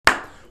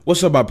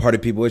What's up, my party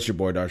people? It's your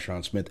boy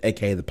Darshawn Smith,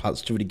 aka the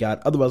Positivity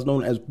God, otherwise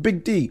known as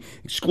Big D,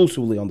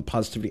 exclusively on the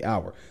Positivity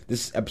Hour.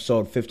 This is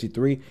episode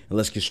 53, and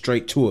let's get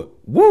straight to it.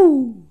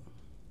 Woo!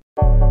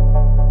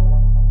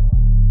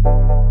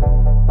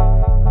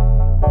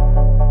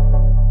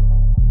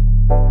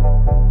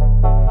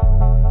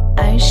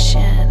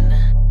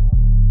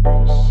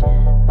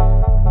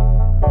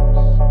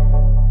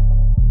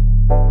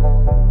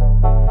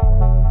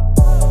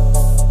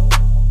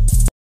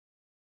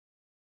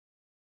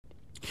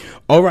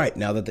 All right,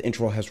 now that the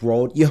intro has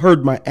rolled, you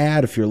heard my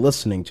ad. If you're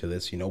listening to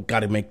this,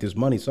 got to make this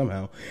money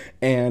somehow.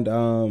 And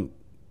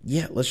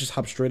yeah, let's just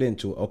hop straight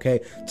into it, okay?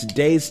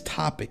 Today's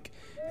topic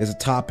is a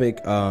topic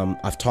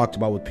I've talked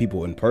about with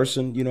people in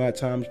person, at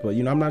times, but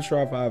I'm not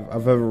sure if I've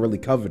ever really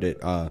covered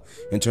it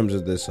in terms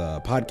of this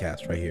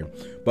podcast right here.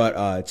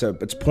 But it's a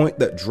point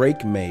that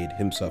Drake made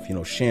himself,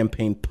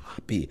 Champagne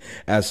Papi,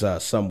 as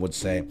some would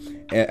say,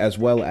 as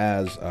well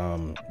as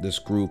this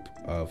group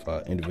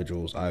of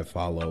individuals I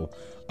follow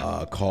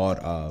called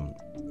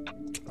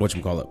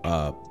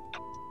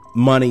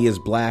Money is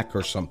Black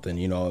or something.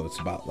 It's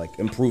about like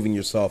improving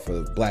yourself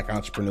as a black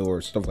entrepreneur,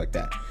 stuff like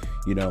that,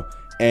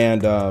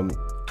 and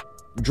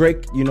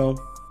Drake,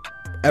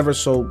 ever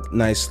so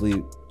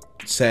nicely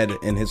said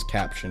in his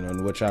caption,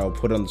 on which I will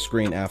put on the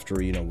screen after,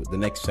 the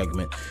next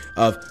segment,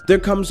 of there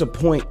comes a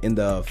point in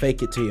the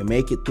fake it till you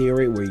make it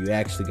theory where you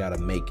actually got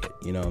to make it.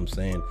 You know what I'm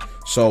saying?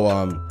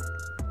 So,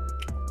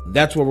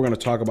 that's what we're going to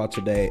talk about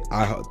today.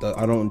 I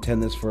don't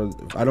intend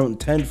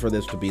for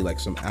this to be like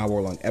some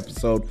hour-long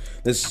episode.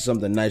 This is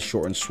something nice,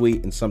 short, and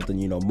sweet, and something,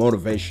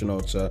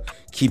 motivational to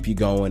keep you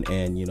going,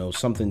 and,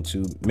 something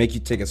to make you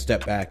take a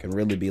step back and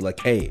really be like,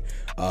 hey,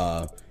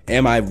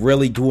 am I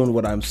really doing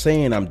what I'm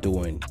saying I'm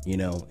doing,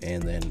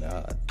 and then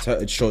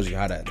it shows you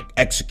how to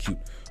execute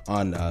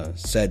on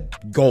said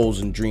goals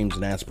and dreams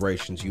and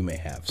aspirations you may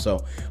have.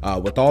 So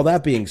with all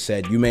that being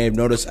said, you may have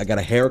noticed I got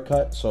a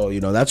haircut, so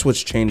that's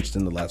what's changed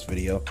in the last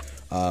video.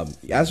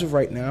 As of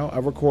right now, I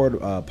record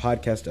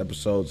podcast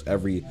episodes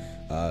every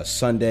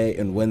Sunday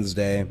and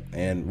Wednesday,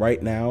 and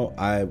right now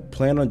I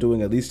plan on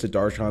doing at least a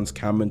Darshawn's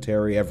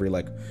commentary every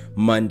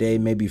Monday,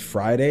 maybe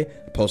Friday.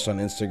 I post on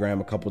Instagram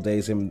a couple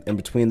days in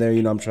between there.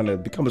 I'm trying to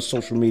become a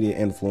social media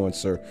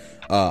influencer.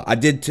 I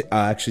did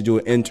actually do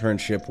an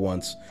internship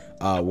once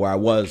where I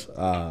was,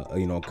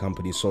 a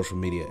company social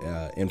media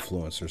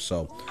influencer.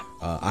 So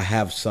I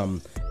have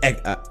some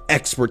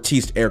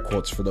expertise, air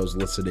quotes, for those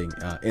listening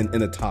in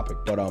the topic.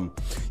 But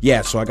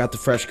yeah, so I got the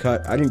fresh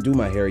cut. I didn't do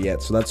my hair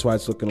yet, so that's why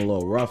it's looking a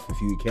little rough,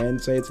 if you can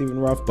say it's even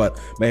rough. But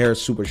my hair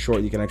is super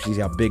short. You can actually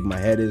see how big my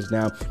head is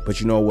now. But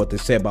you know what they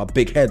say about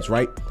big heads,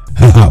 right?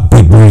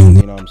 Big brain.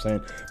 You know what I'm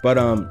saying? But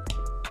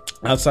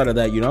outside of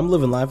that, I'm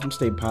living life. I'm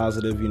staying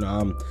positive.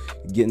 I'm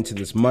getting to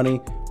this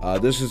money.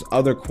 This is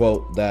other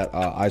quote that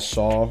I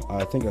saw.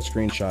 I think I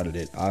screenshotted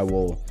it. I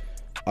will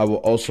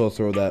also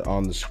throw that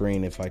on the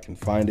screen if I can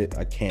find it.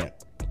 I can't.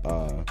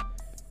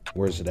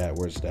 Where's it at?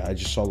 I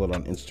just saw it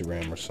on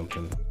Instagram or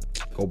something.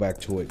 Go back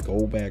to it.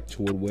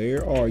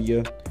 Where are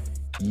you?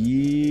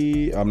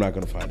 Yeah, I'm not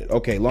gonna find it.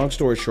 Okay, long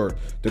story short,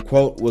 the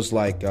quote was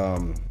like,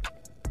 and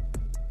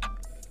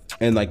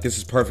this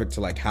is perfect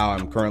to how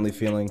I'm currently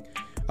feeling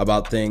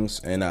about things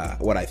and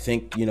what I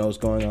think is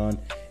going on.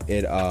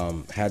 It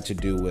had to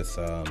do with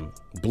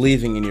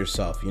believing in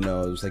yourself. It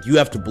was like you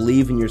have to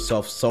believe in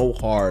yourself so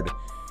hard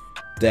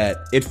that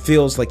it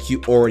feels like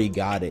you already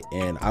got it.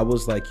 And I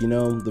was like,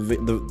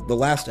 the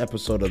last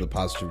episode of the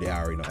Positivity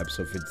Hour,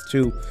 episode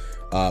 52,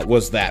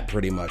 was that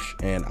pretty much.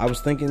 And I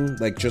was thinking,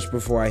 just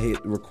before I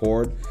hit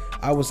record,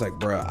 I was like,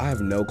 bruh, I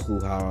have no clue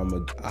how I'm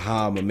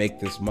gonna make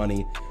this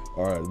money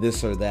or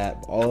this or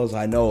that. All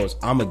I know is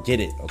I'm gonna get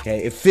it.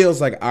 Okay, it feels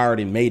like I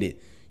already made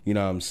it. You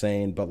know what I'm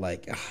saying? But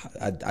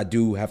I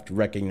do have to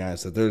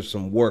recognize that there's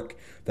some work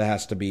that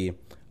has to be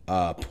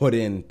put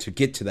in to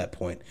get to that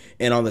point.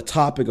 And on the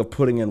topic of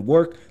putting in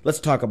work, let's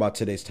talk about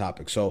today's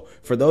topic. So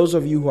for those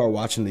of you who are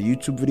watching the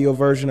YouTube video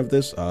version of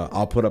this,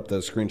 I'll put up the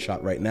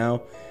screenshot right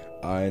now.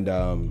 And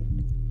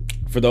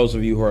for those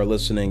of you who are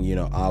listening,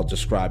 I'll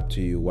describe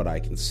to you what I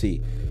can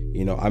see.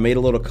 I made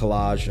a little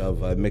collage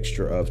of a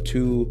mixture of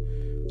two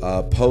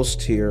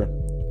posts here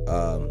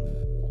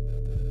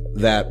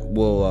that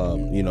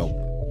will,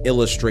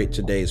 illustrate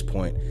today's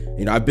point.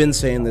 I've been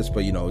saying this,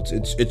 but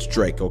it's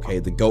Drake, okay,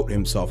 the GOAT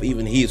himself.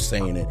 Even he's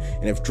saying it.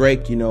 And if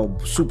Drake,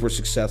 super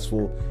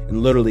successful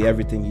in literally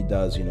everything he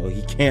does,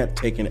 he can't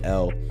take an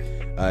L.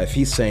 If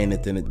he's saying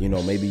it, then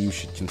maybe you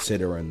should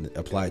consider and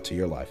apply it to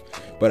your life.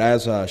 But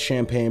as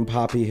Champagne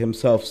Papi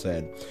himself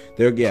said,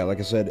 like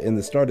I said in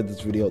the start of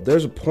this video,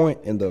 there's a point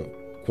in the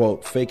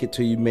quote, fake it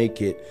till you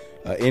make it,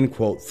 end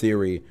quote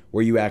theory,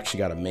 where you actually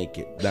got to make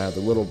it. Now, the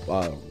little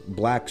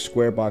black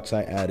square box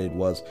I added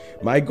was,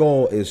 my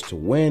goal is to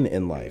win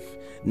in life,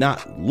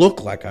 not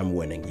look like I'm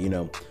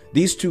winning.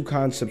 These two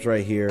concepts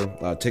right here,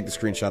 take the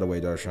screenshot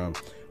away, Darshawn.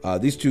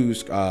 These two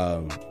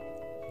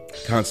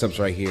concepts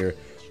right here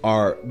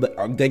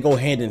they go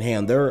hand in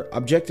hand. They're,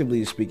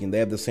 objectively speaking, they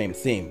have the same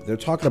theme. They're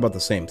talking about the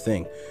same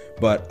thing,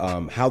 but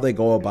how they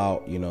go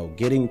about, you know,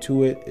 getting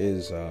to it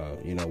is,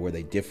 you know, where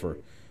they differ.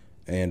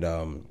 And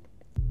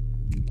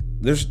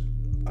there's,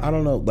 I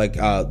don't know, like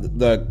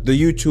the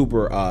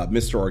YouTuber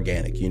Mr.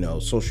 Organic, you know,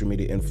 social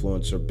media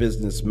influencer,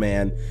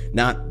 businessman,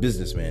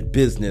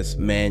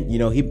 businessman. You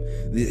know,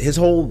 his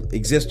whole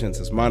existence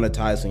is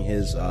monetizing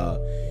his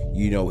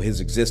you know,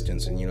 his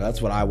existence. And, you know,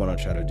 that's what I want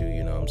to try to do.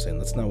 You know what I'm saying?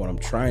 That's not what I'm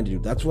trying to do.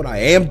 That's what I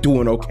am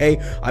doing.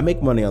 Okay. I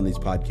make money on these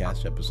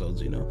podcast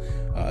episodes, you know,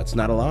 it's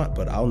not a lot,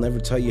 but I'll never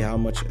tell you how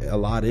much a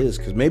lot is,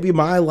 because maybe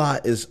my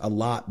lot is a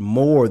lot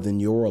more than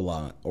your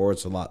lot, or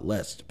it's a lot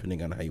less,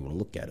 depending on how you want to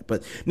look at it.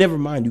 But never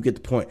mind, you get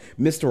the point.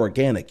 Mr.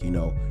 Organic, you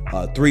know,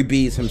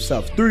 3Bs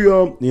himself,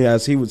 yeah,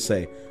 as he would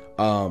say.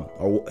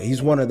 Or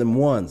he's one of them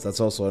ones. That's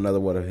also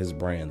another one of his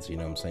brands. You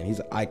know what I'm saying? He's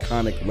an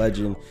iconic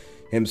legend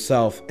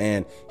himself,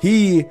 and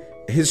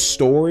his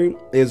story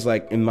is,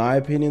 like, in my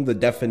opinion, the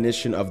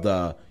definition of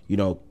the, you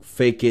know,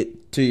 fake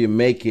it till you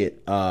make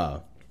it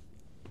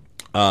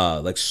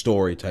like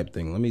story type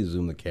thing. Let me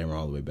zoom the camera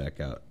all the way back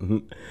out.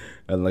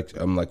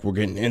 I'm like, we're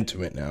getting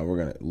intimate now. We're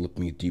gonna look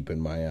me deep in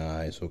my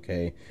eyes,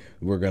 okay?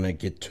 We're gonna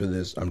get to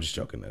this. I'm just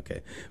joking,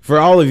 okay? For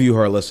all of you who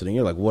are listening,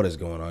 you're like, what is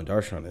going on?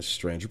 Darshan is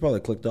strange. You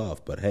probably clicked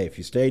off, but hey, if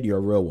you stayed, you're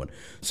a real one.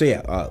 So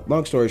yeah,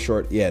 long story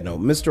short, yeah, no,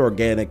 Mr.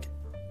 Organic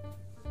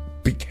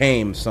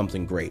became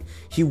something great.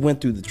 He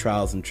went through the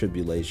trials and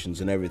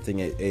tribulations and everything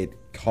it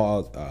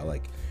caused,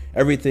 like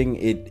everything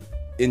it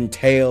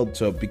entailed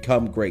to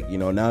become great. You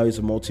know, now he's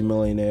a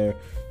multimillionaire.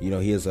 You know,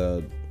 he has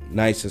a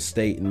nice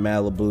estate in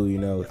Malibu. You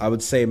know, I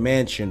would say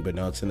mansion, but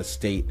no, it's an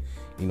estate.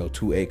 You know,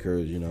 2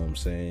 acres. You know what I'm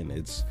saying?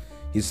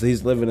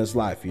 He's living his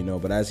life. You know,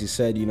 but as he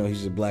said, you know,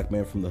 he's a black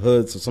man from the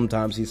hood, so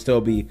sometimes he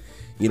still be,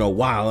 you know,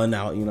 wilding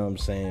out, you know what I'm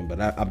saying? But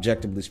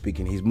objectively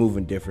speaking, he's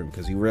moving different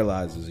because he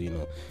realizes, you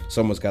know,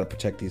 someone's got to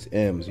protect these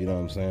M's, you know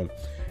what I'm saying?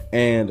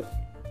 And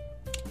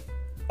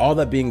all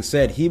that being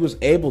said, he was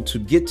able to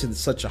get to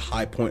such a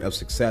high point of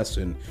success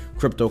in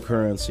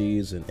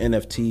cryptocurrencies and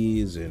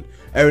NFTs and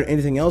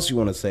anything else you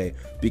want to say,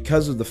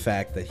 because of the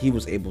fact that he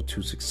was able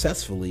to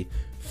successfully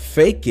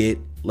fake it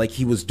like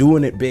he was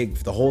doing it big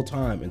the whole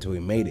time until he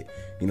made it.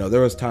 You know,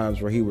 there was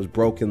times where he was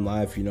broke in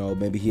life. You know,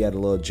 maybe he had a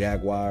little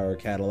Jaguar or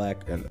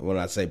Cadillac, and when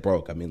I say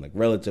broke, I mean like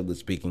relatively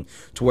speaking,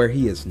 to where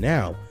he is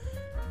now,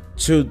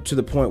 to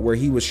the point where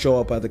he would show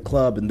up at the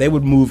club and they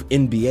would move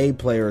NBA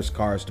players'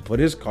 cars to put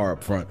his car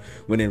up front,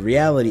 when in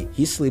reality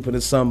he's sleeping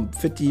in some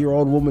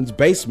 50-year-old woman's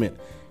basement.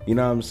 You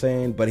know what I'm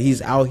saying? But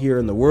he's out here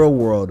in the real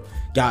world,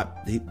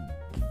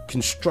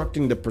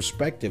 constructing the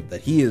perspective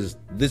that he is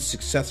this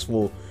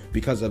successful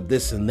because of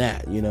this and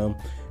that, you know.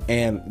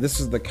 And this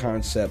is the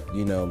concept,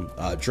 you know,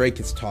 Drake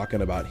is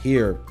talking about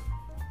here.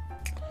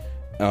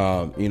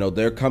 You know,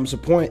 there comes a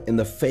point in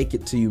the fake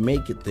it till you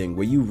make it thing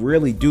where you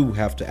really do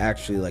have to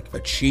actually, like,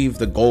 achieve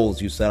the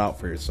goals you set out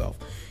for yourself.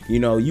 You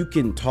know, you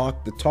can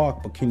talk the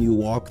talk, but can you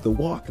walk the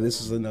walk?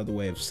 This is another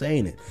way of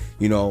saying it.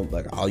 You know,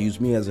 like, I'll use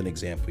me as an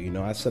example. You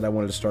know, I said I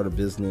wanted to start a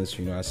business.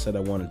 You know, I said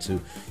I wanted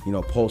to, you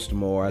know, post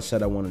more. I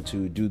said I wanted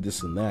to do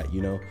this and that.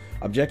 You know,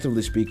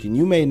 objectively speaking,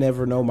 you may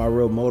never know my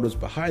real motives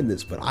behind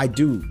this, but I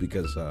do,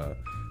 because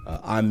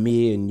I'm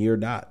me and you're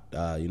not, you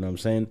know what I'm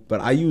saying? But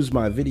I use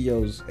my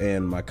videos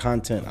and my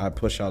content I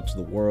push out to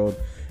the world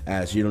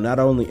as, you know, not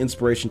only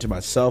inspiration to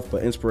myself,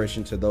 but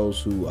inspiration to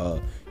those who,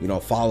 you know,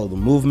 follow the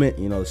movement,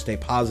 you know, the Stay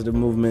Positive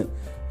movement.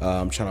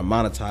 I'm trying to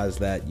monetize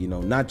that, you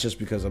know, not just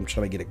because I'm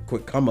trying to get a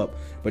quick come up,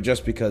 but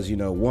just because, you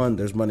know, one,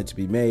 there's money to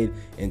be made,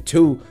 and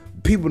two,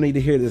 people need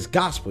to hear this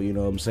gospel. You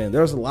know what I'm saying?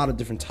 There's a lot of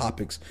different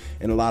topics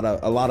and a lot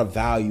of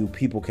value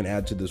people can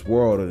add to this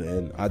world,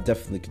 and I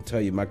definitely can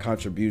tell you my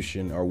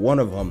contribution, or one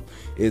of them,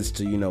 is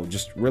to, you know,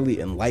 just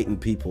really enlighten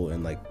people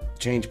and, like,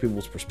 change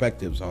people's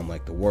perspectives on,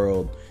 like, the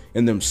world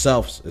and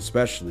themselves,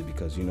 especially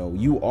because, you know,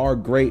 you are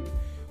great.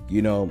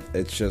 You know,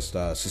 it's just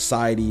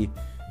society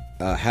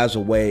has a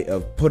way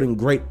of putting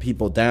great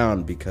people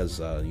down because,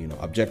 you know,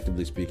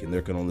 objectively speaking,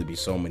 there can only be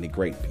so many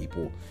great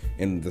people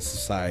in the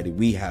society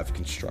we have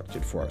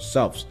constructed for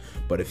ourselves.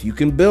 But if you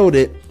can build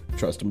it,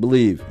 trust and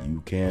believe,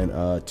 you can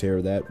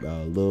tear that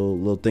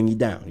little thingy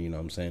down. You know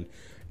what I'm saying?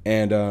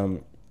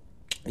 And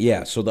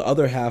yeah, so the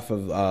other half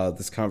of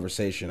this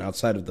conversation,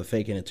 outside of the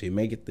faking it till you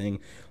make it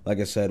thing, like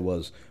I said,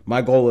 was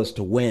my goal is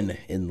to win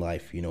in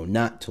life, you know,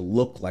 not to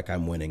look like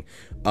I'm winning.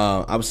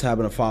 I was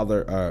having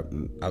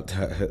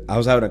I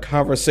was having a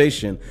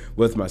conversation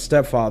with my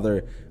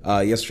stepfather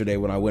yesterday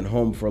when I went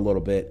home for a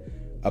little bit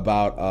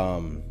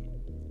about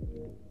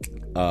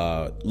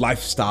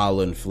lifestyle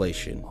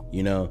inflation,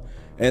 you know.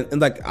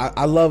 And like,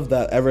 I love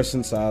that ever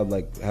since I,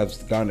 like, have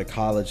gone to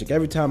college, like,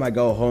 every time I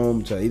go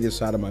home to either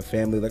side of my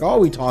family, like,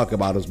 all we talk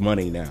about is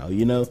money now,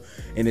 you know,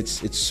 and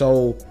it's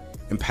so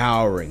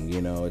empowering,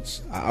 you know.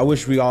 I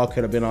wish we all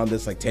could have been on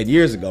this like 10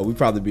 years ago. We'd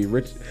probably be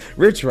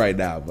rich right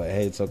now, but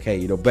hey, it's okay,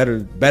 you know, better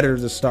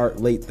to start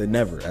late than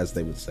never, as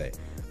they would say,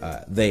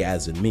 they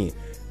as in me.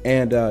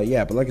 And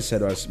yeah, but like I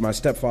said, my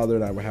stepfather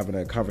and I were having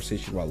a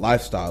conversation about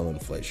lifestyle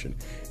inflation,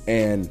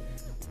 and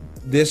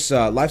this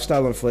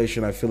lifestyle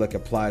inflation, I feel like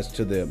applies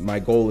to my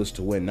goal is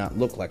to win, not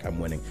look like I'm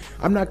winning.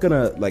 I'm not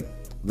gonna like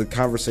the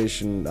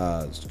conversation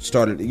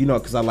started,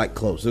 because I like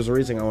clothes. There's a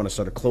reason I want to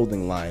start a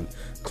clothing line,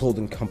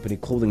 clothing company,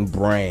 clothing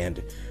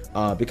brand.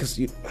 Because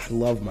I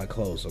love my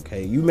clothes,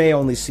 okay? You may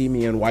only see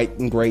me in white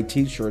and gray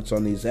t-shirts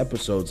on these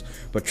episodes,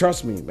 but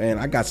trust me, man,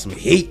 I got some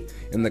heat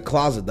in the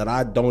closet that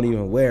I don't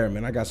even wear,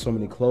 man. I got so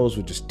many clothes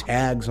with just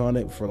tags on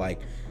it for like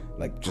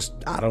just,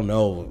 I don't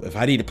know, if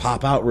I need to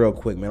pop out real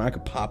quick, man, I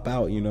could pop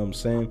out, you know what I'm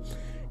saying?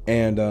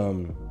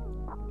 And,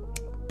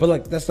 but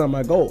like, that's not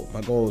my goal.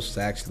 My goal is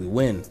to actually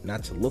win,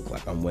 not to look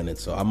like I'm winning.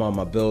 So I'm on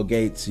my Bill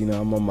Gates,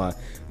 I'm on my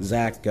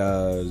Zach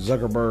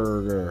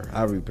Zuckerberg, or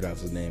however you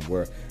pronounce his name,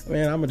 where,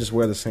 man, I'm gonna just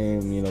wear the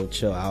same,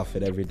 chill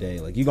outfit every day.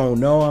 Like, you gonna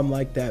know I'm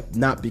like that,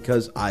 not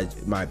because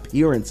my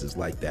appearance is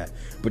like that,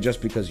 but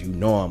just because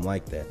I'm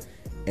like that.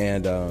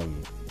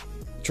 And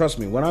trust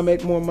me, when I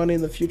make more money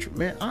in the future,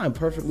 man, I'm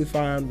perfectly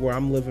fine where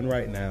I'm living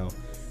right now.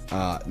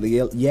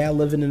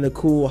 Living in a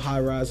cool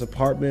high-rise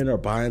apartment or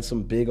buying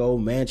some big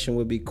old mansion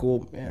would be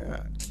cool.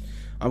 Man,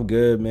 I'm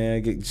good,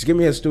 man. Just give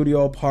me a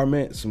studio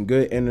apartment, some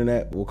good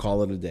internet. We'll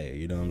call it a day.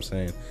 You know what I'm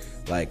saying?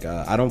 Like,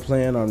 I don't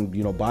plan on,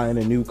 buying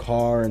a new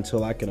car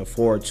until I can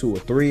afford 2 or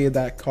 3 of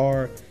that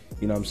car.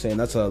 You know what I'm saying?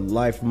 That's a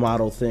life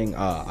model thing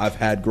I've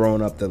had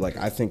growing up that, like,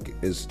 I think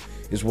is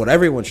what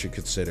everyone should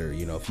consider.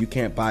 If you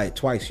can't buy it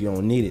twice, you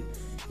don't need it.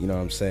 You know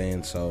what I'm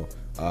saying? So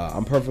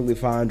I'm perfectly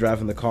fine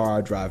driving the car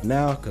I drive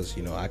now because,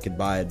 I could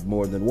buy it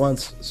more than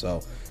once.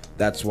 So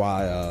that's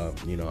why,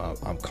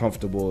 I'm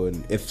comfortable.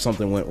 And if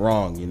something went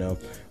wrong,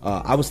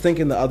 I was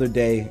thinking the other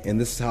day, and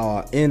this is how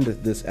I end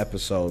this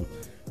episode,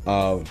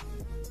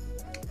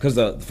 because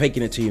the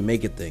faking it till you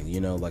make it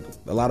thing, like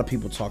a lot of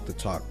people talk the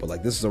talk, but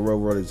like this is a real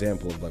world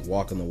example of like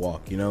walking the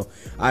walk.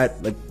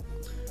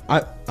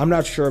 I'm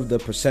not sure of the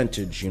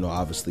percentage,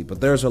 obviously, but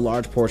there's a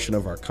large portion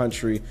of our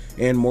country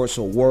and more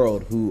so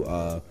world who,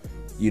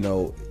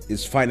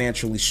 is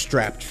financially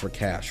strapped for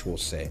cash, we'll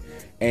say.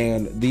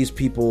 And these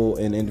people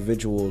and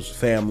individuals,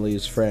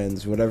 families,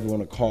 friends, whatever you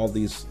want to call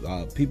these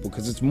people,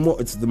 because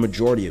it's the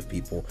majority of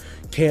people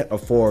can't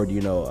afford,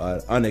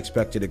 an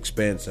unexpected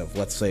expense of,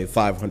 let's say,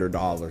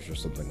 $500 or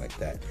something like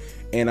that.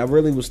 And I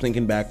really was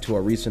thinking back to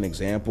a recent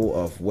example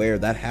of where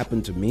that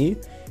happened to me,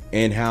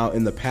 and how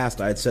in the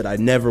past I had said I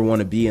never want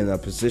to be in a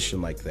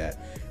position like that,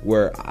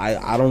 where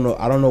I don't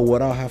know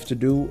what I'll have to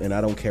do, and I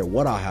don't care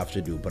what I'll have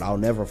to do, but I'll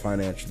never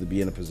financially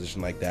be in a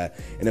position like that.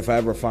 And if I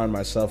ever find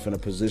myself in a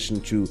position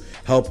to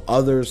help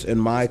others in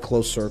my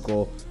close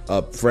circle,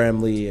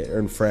 family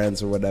and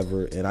friends or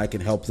whatever, and I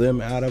can help them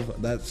out of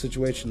that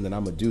situation, then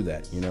I'm gonna do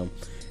that,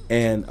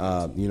 And,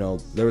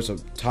 there was a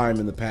time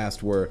in the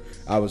past where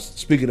I was,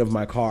 speaking of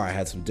my car, I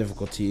had some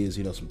difficulties,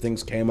 some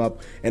things came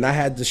up, and I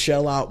had to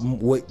shell out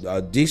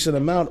a decent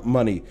amount of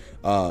money,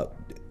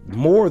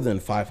 more than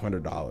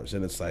 $500.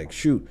 And it's like,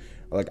 shoot,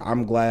 like,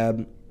 I'm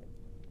glad,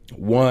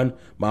 one,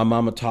 my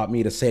mama taught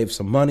me to save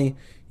some money.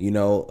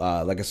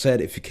 Like I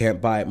said, if you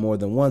can't buy it more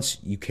than once,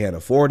 you can't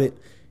afford it.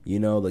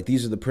 Like,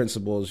 these are the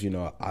principles,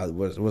 I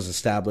was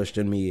established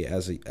in me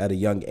at a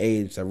young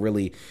age that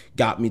really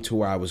got me to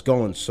where I was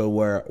going. So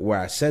where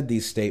I said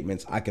these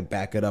statements, I could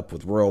back it up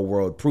with real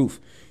world proof.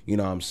 You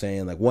know what I'm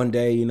saying? Like, one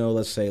day,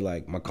 let's say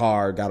like my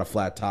car got a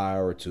flat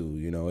tire or two,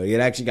 it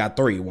actually got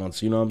 3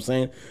 once, you know what I'm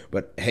saying?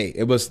 But hey,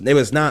 it was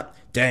not,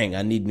 dang,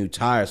 I need new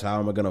tires. How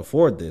am I going to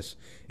afford this?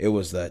 It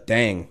was the,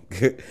 dang,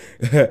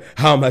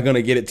 how am I going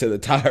to get it to the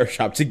tire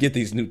shop to get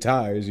these new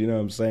tires? You know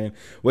what I'm saying?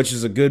 Which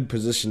is a good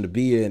position to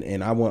be in.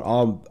 And I want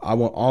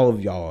all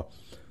of y'all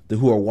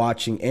who are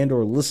watching and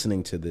or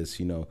listening to this,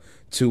 to,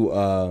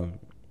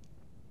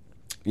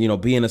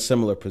 be in a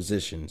similar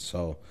position.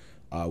 So,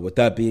 with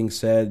that being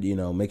said,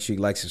 make sure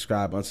you like,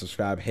 subscribe,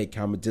 unsubscribe, hate,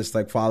 comment,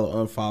 dislike, follow,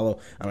 unfollow.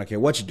 I don't care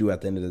what you do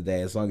at the end of the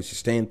day, as long as you're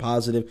staying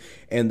positive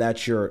and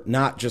that you're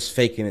not just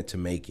faking it to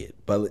make it,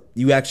 but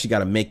you actually got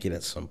to make it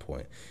at some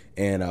point.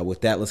 And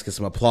with that, let's get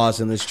some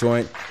applause in this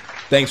joint.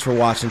 Thanks for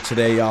watching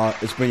today, y'all.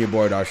 It's been your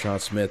boy,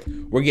 Darshawn Smith.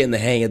 We're getting the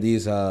hang of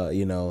these,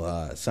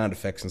 sound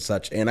effects and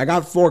such. And I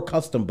got 4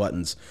 custom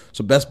buttons,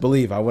 so best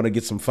believe I want to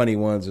get some funny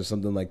ones or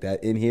something like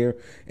that in here.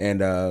 And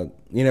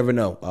you never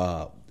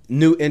know.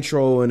 New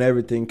intro and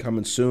everything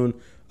coming soon.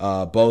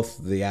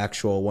 Both the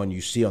actual one you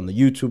see on the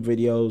YouTube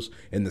videos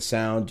and the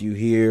sound you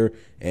hear.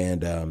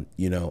 And,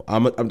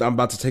 I'm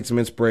about to take some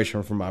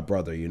inspiration from my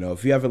brother.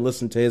 If you haven't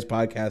listened to his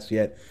podcast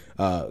yet,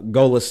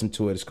 go listen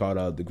to it. It's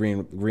called the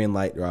Green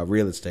Light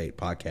Real Estate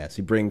Podcast.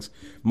 He brings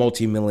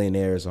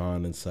multimillionaires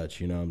on and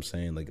such. You know what I'm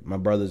saying? Like, my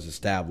brother's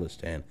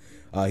established, and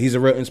he's a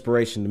real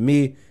inspiration to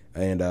me.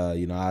 And, I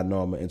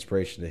know I'm an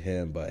inspiration to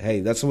him, but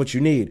hey, that's what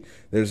you need.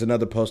 There's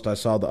another post I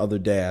saw the other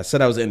day. I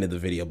said I was ending the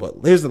video, but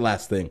here's the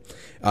last thing.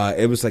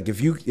 It was like,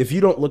 if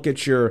you don't look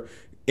at your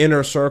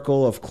inner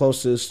circle of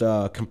closest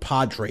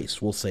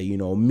compadres, we'll say,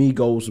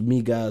 amigos,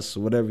 amigas,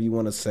 whatever you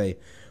want to say,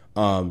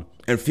 and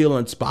feel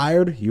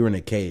inspired, you're in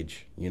a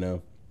cage,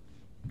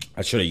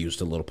 I should have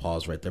used a little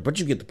pause right there, but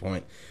you get the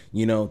point.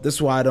 This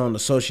is why I don't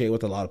associate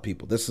with a lot of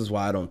people. This is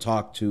why I don't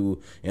talk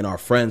to and are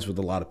friends with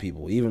a lot of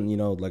people. Even,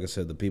 like I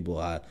said, the people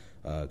I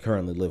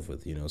currently live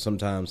with. You know,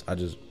 sometimes I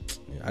just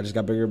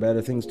got bigger,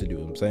 better things to do. You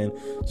know what I'm saying,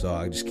 so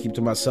I just keep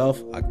to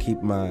myself. I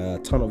keep my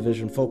tunnel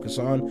vision focus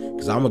on,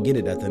 because I'm gonna get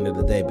it at the end of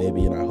the day,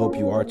 baby, and I hope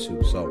you are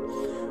too.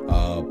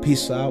 So,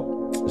 peace out.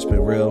 It's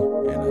been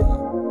real, and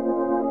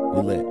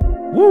we lit.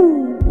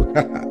 Woo!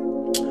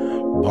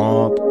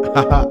 Bonk.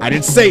 I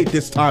didn't say it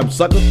this time,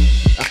 sucker.